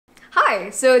Hi!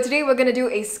 So today we're gonna do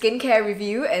a skincare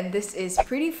review, and this is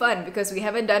pretty fun because we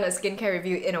haven't done a skincare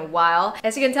review in a while.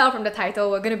 As you can tell from the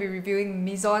title, we're gonna be reviewing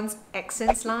MIZON's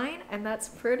Accents line, and that's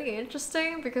pretty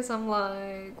interesting because I'm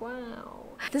like, wow.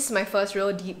 This is my first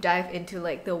real deep dive into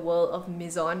like the world of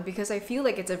MIZON because I feel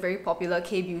like it's a very popular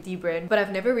K-beauty brand, but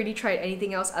I've never really tried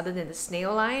anything else other than the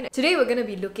Snail line. Today we're gonna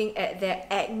be looking at their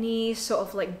acne sort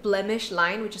of like blemish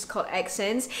line, which is called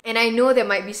Accents. And I know there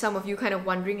might be some of you kind of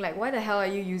wondering like, why the hell are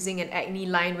you using an acne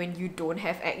line when you don't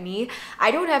have acne? I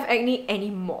don't have acne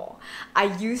anymore. I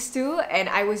used to, and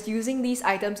I was using these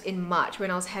items in March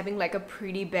when I was having like a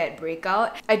pretty bad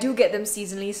breakout. I do get them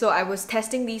seasonally, so I was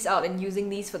testing these out and using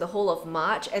these for the whole of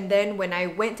March. And then when I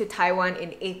went to Taiwan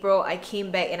in April, I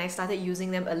came back and I started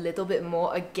using them a little bit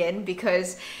more again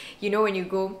because when you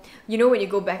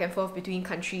go back and forth between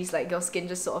countries, like your skin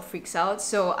just sort of freaks out.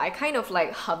 So I kind of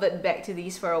like hovered back to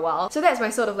these for a while. So that's my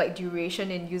sort of like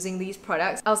duration in using these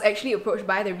products. I was actually approached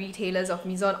by the retailers of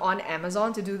MIZON on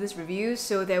Amazon to do this review,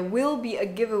 so there will be a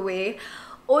giveaway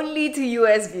only to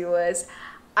US viewers.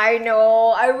 I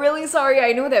know, I'm really sorry.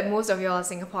 I know that most of y'all are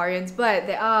Singaporeans, but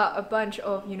there are a bunch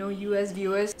of, US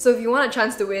viewers. So if you want a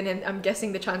chance to win, and I'm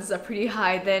guessing the chances are pretty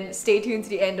high, then stay tuned to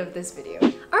the end of this video.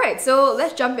 Alright, so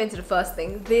let's jump into the first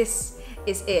thing. This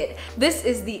is it. This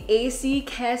is the AC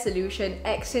Care Solution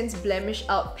Accents Blemish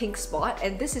Out Pink Spot,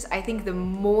 and this is, I think, the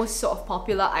most sort of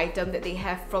popular item that they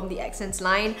have from the Accents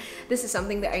line. This is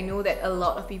something that I know that a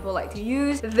lot of people like to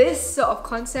use. This sort of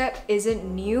concept isn't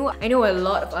new. I know a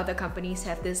lot of other companies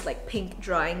have this like pink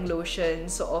drying lotion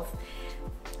sort of.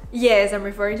 Yes, I'm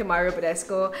referring to Mario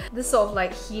Badescu. This sort of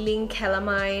like healing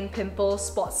calamine pimple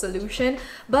spot solution,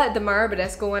 but the Mario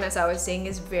Badescu one, as I was saying,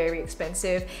 is very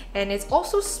expensive and it's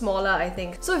also smaller, I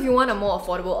think. So if you want a more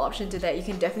affordable option to that, you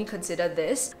can definitely consider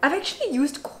this. I've actually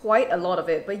used quite a lot of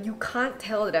it, but you can't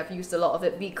tell that I've used a lot of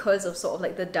it because of sort of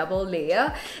like the double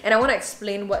layer, and I want to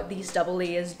explain what these double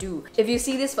layers do. If you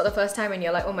see this for the first time and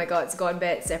you're like, oh my god, it's gone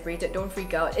bad, it's separated, don't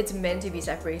freak out. It's meant to be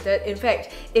separated. In fact,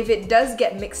 if it does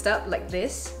get mixed up like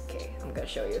this, I'm gonna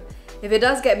show you. If it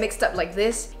does get mixed up like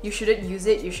this, you shouldn't use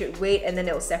it, you should wait, and then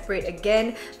it will separate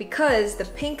again because the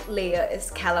pink layer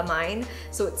is calamine,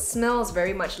 so it smells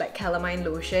very much like calamine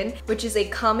lotion, which is a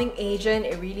calming agent.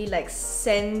 It really like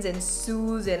scents and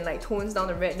soothes and like tones down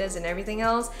the redness and everything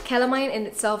else. Calamine in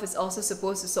itself is also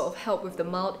supposed to sort of help with the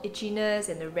mild itchiness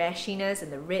and the rashiness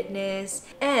and the redness.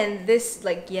 And this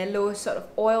like yellow sort of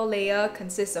oil layer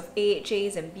consists of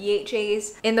AHAs and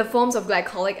BHAs in the forms of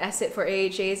glycolic acid for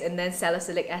AHAs and then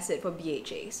salicylic acid for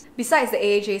BHAs. Besides the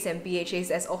AHAs and BHAs,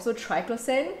 there's also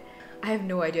triclosan. I have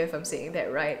no idea if I'm saying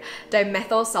that right.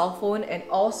 Dimethyl sulfone, and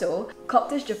also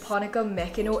Coptis japonica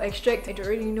mechano extract. I don't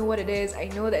really know what it is. I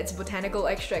know that it's botanical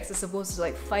extracts. It's supposed to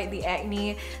like fight the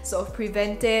acne, sort of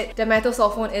prevent it. Dimethyl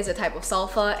sulfone is a type of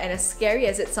sulfur, and as scary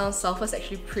as it sounds, sulfur is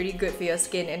actually pretty good for your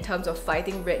skin in terms of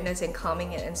fighting redness and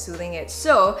calming it and soothing it.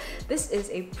 So this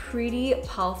is a pretty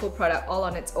powerful product all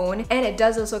on its own, and it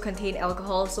does also contain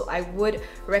alcohol, so I would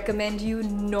recommend you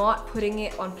not putting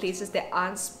it on places that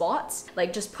aren't spots.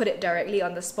 Like just put it directly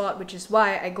on the spot, which is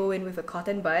why I go in with a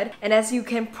cotton bud. And as you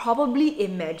can probably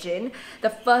imagine, the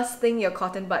first thing your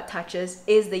cotton bud touches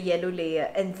is the yellow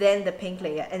layer, and then the pink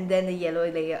layer, and then the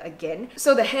yellow layer again.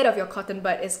 So the head of your cotton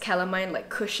bud is calamine like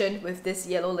cushioned with this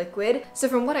yellow liquid. So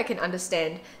from what I can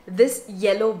understand, this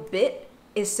yellow bit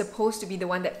is supposed to be the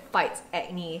one that fights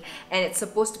acne, and it's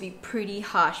supposed to be pretty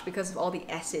harsh because of all the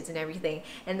acids and everything,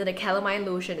 and then the calamine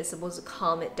lotion is supposed to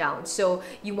calm it down. So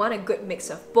you want a good mix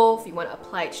of both. You want to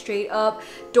apply it straight up.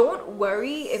 Don't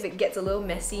worry if it gets a little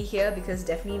messy here, because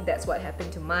definitely that's what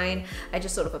happened to mine. I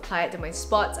just sort of apply it to my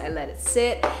spots, I let it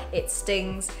sit. It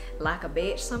stings like a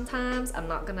bitch sometimes, I'm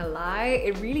not gonna lie.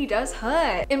 It really does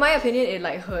hurt. In my opinion, it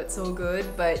like hurts so good,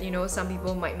 but some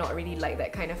people might not really like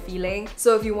that kind of feeling.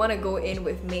 So if you want to go in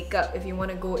with makeup, if you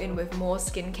want to go in with more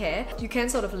skincare, you can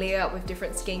sort of layer up with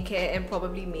different skincare and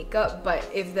probably makeup. But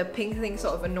if the pink thing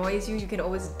sort of annoys you, you can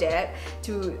always dab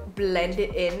to blend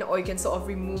it in, or you can sort of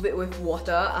remove it with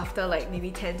water after like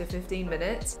maybe 10 to 15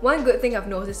 minutes. One good thing I've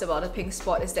noticed about a pink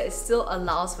spot is that it still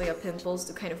allows for your pimples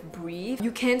to kind of breathe.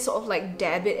 You can sort of like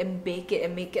dab it and bake it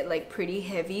and make it like pretty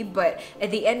heavy, but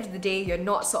at the end of the day, you're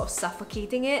not sort of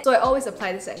suffocating it. So I always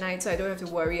apply this at night, so I don't have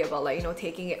to worry about like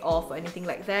taking it off or anything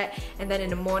like that. And and then in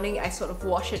the morning I sort of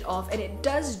wash it off, and it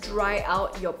does dry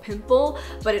out your pimple,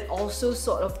 but it also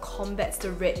sort of combats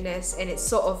the redness and it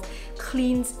sort of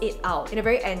cleans it out in a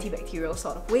very antibacterial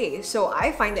sort of way. So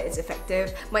I find that it's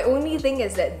effective. My only thing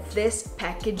is that this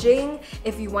packaging,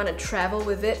 if you want to travel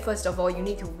with it, first of all you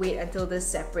need to wait until this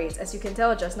separates. As you can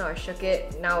tell, just now I shook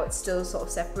it, now it's still sort of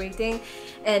separating,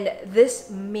 and this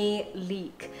may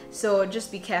leak. So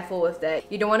just be careful with that.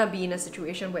 You don't want to be in a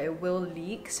situation where it will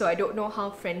leak. So I don't know how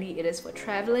friendly it is for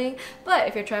traveling, but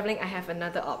if you're traveling, I have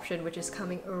another option which is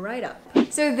coming right up.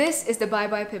 So this is the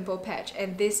Bye Pimple Patch,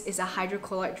 and this is a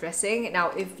hydrocolloid dressing. Now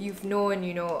if you've known,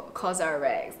 you know,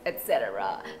 CosRx,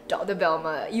 etc., Dr.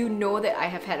 Belma, you know that I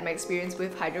have had my experience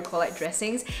with hydrocolloid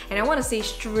dressings, and I want to say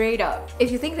straight up,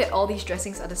 if you think that all these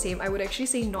dressings are the same, I would actually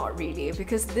say not really,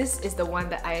 because this is the one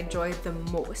that I enjoy the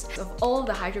most. Of all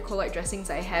the hydrocolloid dressings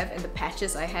I have and the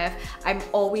patches I have, I'm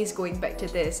always going back to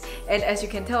this. And as you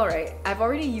can tell, right, I've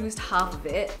already used half of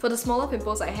it. For the smaller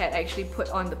pimples I had, I actually put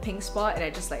on the pink spot and I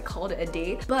just like called it a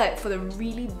day. But for the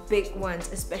really big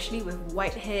ones, especially with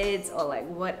whiteheads or like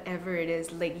whatever it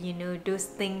is, like, you know, those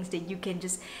things that you can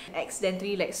just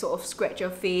accidentally like sort of scratch your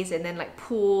face and then like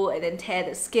pull and then tear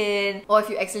the skin, or if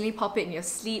you accidentally pop it in your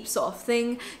sleep sort of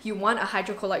thing, you want a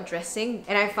hydrocolloid dressing,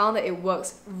 and I found that it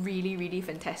works really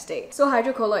fantastic. So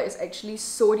hydrocolloid is actually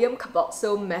sodium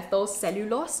carboxyl methyl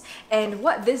cellulose, and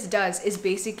what this does is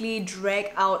basically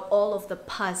drag out all of the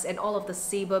pus and all of the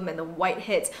sebum and the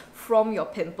whiteheads from your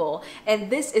pimple. And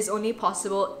this is only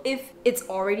possible if it's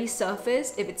already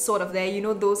surfaced, if it's sort of there, you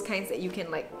know, those kinds that you can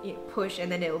like, you know, push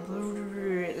and then it'll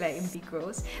like be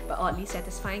gross but oddly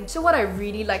satisfying. So what I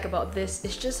really like about this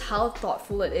is just how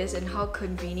thoughtful it is and how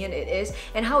convenient it is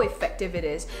and how effective it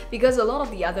is, because a lot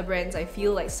of the other brands, I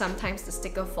feel like sometimes the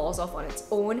sticker falls off on its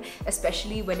own,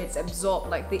 especially when it's absorbed,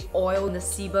 like the oil and the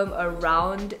sebum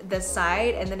around the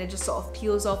side, and then it just sort of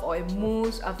peels off or it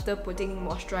moves after putting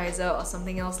moisturizer or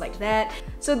something else like that.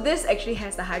 So this actually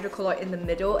has the hydrocolloid in the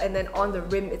middle, and then on the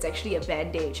rim it's actually a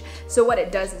bandage. So what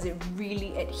it does is it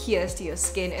really adheres to your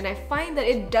skin, and I find that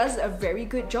it does a very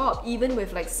good job even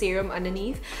with like serum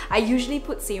underneath. I usually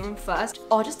put serum first,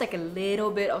 or just like a little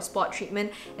bit of spot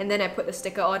treatment, and then I put the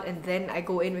sticker on, and then I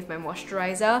go in with my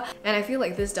moisturizer, and I feel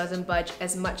like this doesn't budge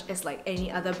as much as like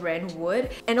any other brand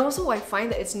would. And also I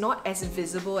find that it's not as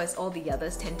visible as all the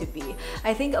others tend to be.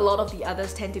 I think a lot of the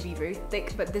others tend to be very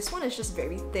thick, but this one is just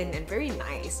very thin and very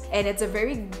nice, and it's a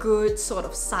very good sort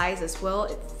of size as well.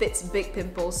 It fits big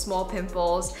pimples, small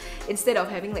pimples, instead of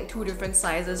having like two different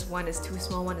sizes, one is too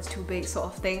small, one is too big sort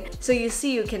of thing. So you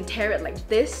see, you can tear it like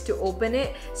this to open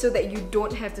it so that you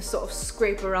don't have to sort of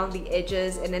scrape around the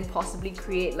edges and then possibly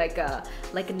create like a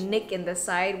nick in the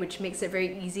side, which makes it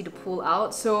very easy to pull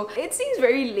out. So it seems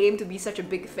very lame to be such a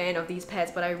big fan of these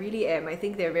pads, but I really am. I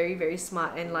think they're very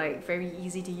smart and like very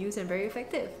easy to use and very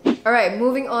effective. Alright,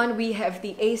 moving on, we have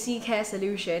the AC Care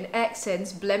Solution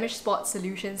Accents Blemish Spot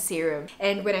Solution Serum.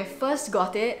 And when I first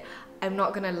got it, I'm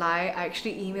not gonna lie, I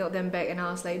actually emailed them back and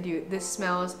I was like, dude, this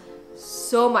smells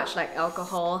so much like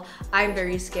alcohol. I'm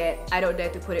very scared. I don't dare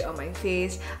to put it on my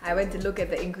face. I went to look at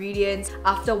the ingredients.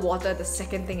 After water, the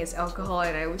second thing is alcohol,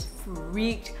 and I was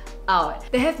freaked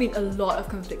out. There have been a lot of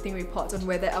conflicting reports on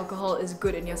whether alcohol is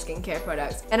good in your skincare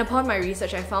products, and upon my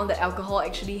research I found that alcohol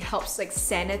actually helps like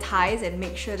sanitize and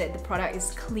make sure that the product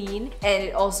is clean, and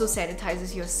it also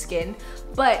sanitizes your skin,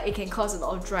 but it can cause a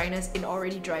lot of dryness in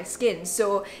already dry skin.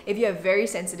 So if you have very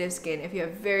sensitive skin, if you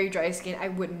have very dry skin, I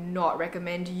would not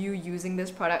recommend you using this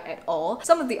product at all.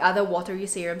 Some of the other watery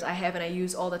serums I have and I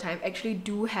use all the time actually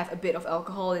do have a bit of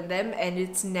alcohol in them, and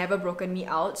it's never broken me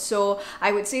out. So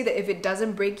I would say that if it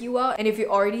doesn't break you out, and if you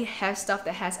already have stuff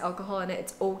that has alcohol in it,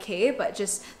 it's okay, but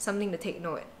just something to take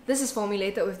note. This is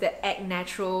formulated with the Act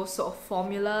Natural sort of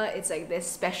formula. It's like this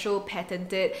special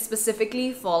patented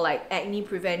specifically for like acne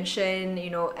prevention, you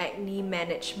know, acne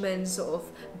management, sort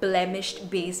of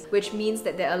blemished base, which means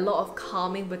that there are a lot of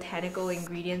calming botanical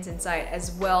ingredients inside,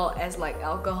 as well as like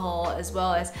alcohol, as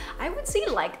well as I would say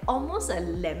like almost a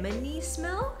lemony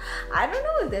smell. I don't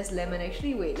know if there's lemon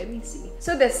actually. Wait, let me see.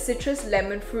 So there's citrus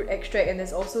lemon fruit extract, and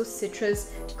there's also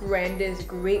citrus grandis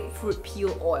grapefruit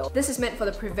peel oil. This is meant for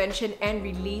the prevention and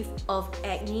relief of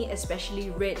acne, especially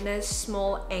redness,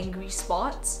 small angry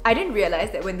spots. I didn't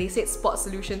realize that when they said spot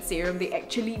solution serum, they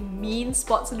actually mean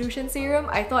spot solution serum.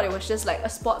 I thought it was just like a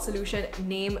spot solution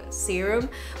name serum,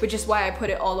 which is why I put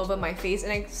it all over my face,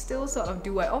 and I still sort of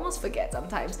do. I almost forget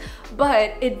sometimes,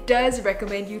 but it does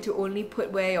recommend you to only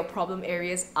put where your problem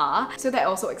areas are, so that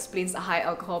also explains the high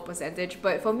alcohol percentage.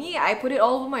 But for me, I put it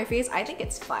all over my face. I think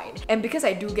it's fine. fine. And because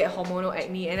I do get hormonal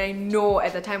acne and I know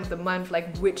at the time of the month like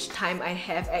which time I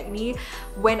have acne,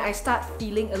 when I start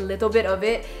feeling a little bit of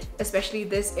it, especially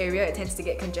this area, it tends to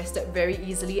get congested very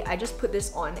easily, I just put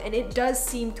this on and it does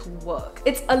seem to work.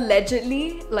 It's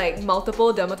allegedly like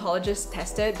multiple dermatologists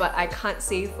tested, but I can't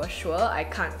say for sure. I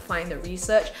can't find the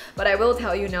research, but I will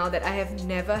tell you now that I have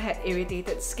never had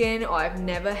irritated skin or I've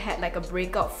never had like a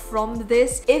breakout from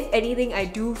this. If anything, I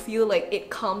do feel like it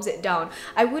calms it down.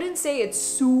 I wouldn't say it's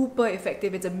super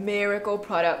effective, it's a miracle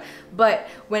product, but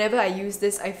whenever I use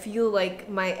this, I feel like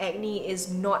my acne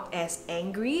is not as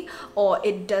angry or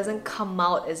it doesn't come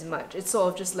out as much. It's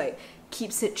sort of just like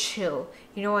keeps it chill,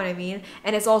 you know what I mean?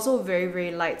 And it's also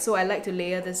very light, so I like to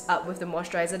layer this up with the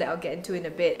moisturizer that I'll get into in a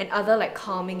bit and other like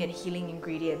calming and healing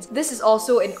ingredients. This is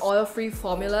also an oil-free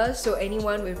formula, so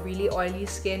anyone with really oily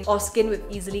skin or skin with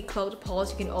easily clogged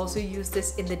pores, you can also use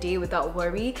this in the day without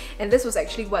worry. And this was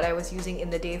actually what I was using in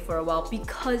the day for a while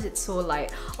because it's so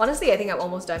light. Honestly, I think I'm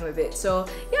almost done with it. So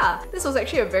yeah, this was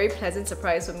actually a very pleasant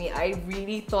surprise for me. I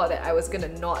really thought that I was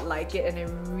gonna not like it and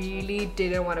I really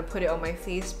didn't want to put it on my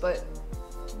face, but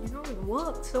you know, it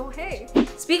worked, so hey.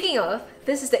 Speaking of,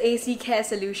 this is the AC Care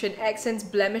Solution Accents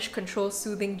Blemish Control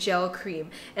Soothing Gel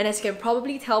Cream. And as you can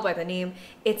probably tell by the name,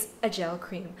 it's a gel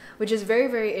cream, which is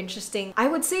very interesting. I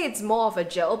would say it's more of a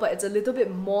gel, but it's a little bit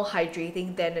more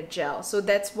hydrating than a gel. So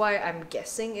that's why I'm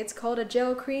guessing it's called a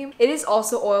gel cream. It is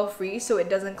also oil-free, so it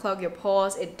doesn't clog your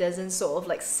pores, it doesn't sort of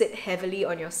like sit heavily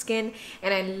on your skin,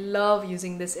 and I love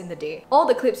using this in the day. All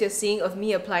the clips you're seeing of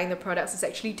me applying the products is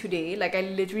actually today, like I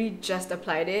literally just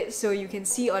applied it, so you can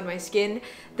see on my skin,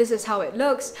 this is how it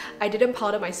looks. I didn't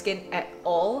powder my skin at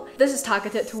all. This is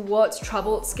targeted towards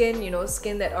troubled skin, you know,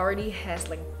 skin that already has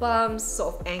like bumps,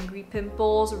 sort of angry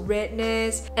pimples,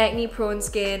 redness, acne prone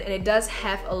skin, and it does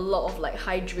have a lot of like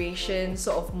hydration,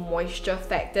 sort of moisture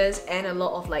factors, and a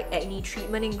lot of like acne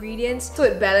treatment ingredients. So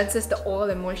it balances the oil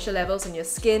and moisture levels in your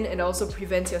skin and also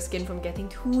prevents your skin from getting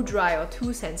too dry or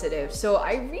too sensitive. So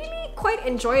I really quite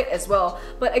enjoy it as well.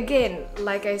 But again,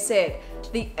 like I said,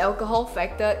 the alcohol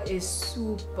factor is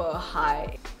super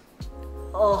high.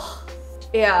 Oh,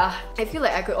 yeah, I feel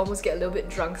like I could almost get a little bit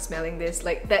drunk smelling this.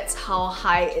 Like, that's how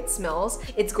high it smells.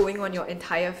 It's going on your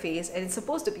entire face and it's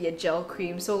supposed to be a gel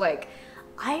cream, so like,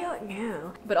 I don't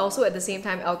know. But also at the same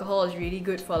time, alcohol is really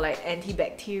good for like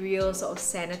antibacterial, sort of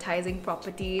sanitizing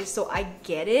properties, so I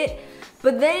get it.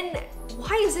 But then,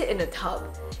 why is it in a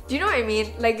tub? Do you know what I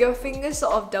mean? Like your fingers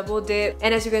sort of double dip,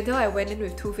 and as you can tell, I went in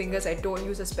with 2 fingers. I don't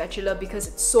use a spatula because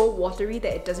it's so watery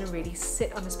that it doesn't really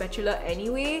sit on the spatula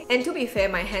anyway. And to be fair,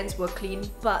 my hands were clean,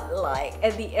 but like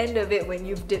at the end of it, when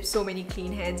you've dipped so many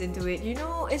clean hands into it, you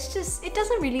know, it's just, it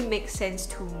doesn't really make sense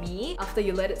to me. After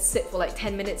you let it sit for like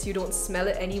 10 minutes, you don't smell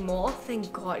it anymore.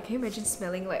 Thank God. Can you imagine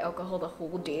smelling like alcohol the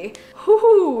whole day?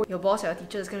 Woohoo! Your boss or your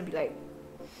teacher is gonna be like,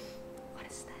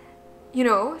 you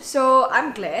know, so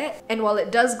I'm glad. And while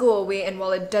it does go away and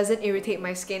while it doesn't irritate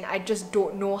my skin, I just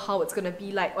don't know how it's gonna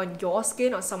be like on your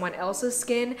skin or someone else's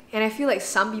skin. And I feel like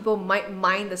some people might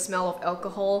mind the smell of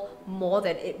alcohol more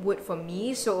than it would for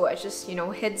me, so I just, you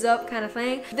know, heads up kind of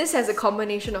thing. This has a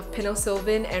combination of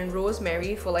penicillin and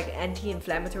rosemary for like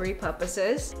anti-inflammatory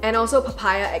purposes, and also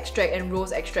papaya extract and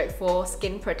rose extract for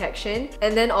skin protection.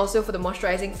 And then also for the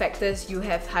moisturizing factors, you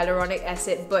have hyaluronic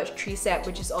acid, birch tree sap,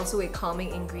 which is also a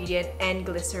calming ingredient, and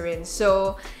glycerin.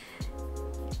 So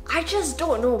I just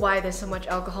don't know why there's so much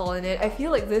alcohol in it. I feel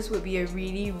like this would be a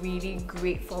really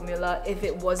great formula if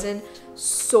it wasn't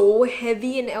so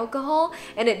heavy in alcohol,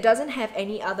 and it doesn't have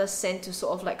any other scent to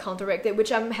sort of like counteract it,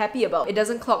 which I'm happy about. It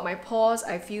doesn't clog my pores.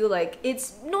 I feel like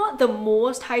it's not the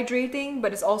most hydrating,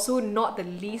 but it's also not the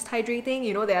least hydrating.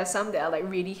 You know, there are some that are like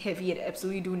really heavy and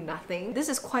absolutely do nothing. This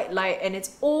is quite light and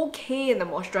it's okay in the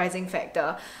moisturizing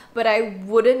factor, but I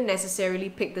wouldn't necessarily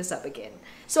pick this up again.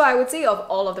 So I would say of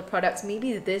all of the products,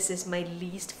 maybe this is my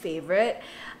least favorite.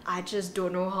 I just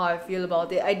don't know how I feel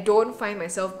about it. I don't find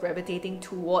myself gravitating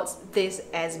towards this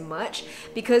as much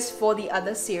because for the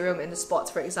other serum and the spots,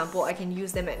 for example, I can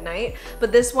use them at night,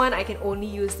 but this one I can only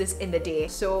use this in the day.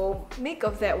 So make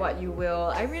of that what you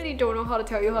will. I really don't know how to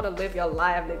tell you how to live your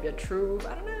life, live your truth.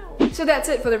 I don't know. So that's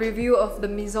it for the review of the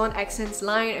MIZON Accents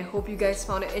line. I hope you guys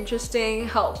found it interesting,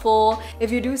 helpful.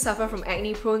 If you do suffer from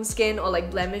acne prone skin or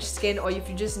like blemish skin, or if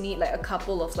you just need like a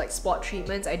couple of like spot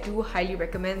treatments, I do highly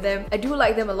recommend them. I do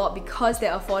like them a lot because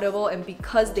they're affordable and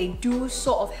because they do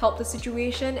sort of help the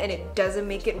situation and it doesn't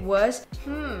make it worse.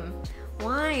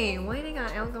 Why? Why they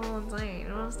got alcohol inside? I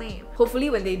don't understand.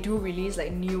 Hopefully when they do release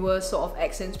like newer sort of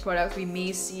accents products, we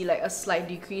may see like a slight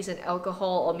decrease in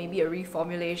alcohol or maybe a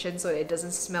reformulation so that it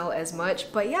doesn't smell as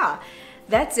much. But yeah,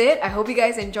 that's it. I hope you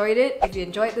guys enjoyed it. If you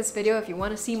enjoyed this video, if you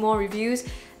want to see more reviews,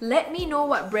 let me know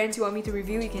what brands you want me to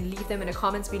review. You can leave them in the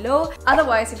comments below.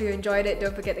 Otherwise, if you enjoyed it,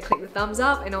 don't forget to click the thumbs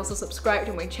up and also subscribe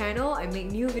to my channel. I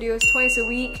make new videos twice a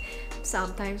week,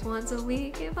 sometimes once a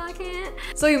week if I can.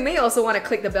 So you may also want to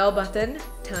click the bell button,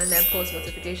 turn them post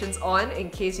notifications on in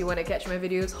case you want to catch my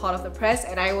videos hot off the press,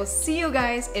 and I will see you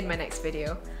guys in my next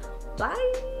video.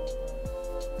 Bye!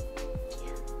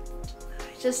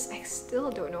 I still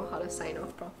don't know how to sign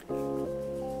off properly.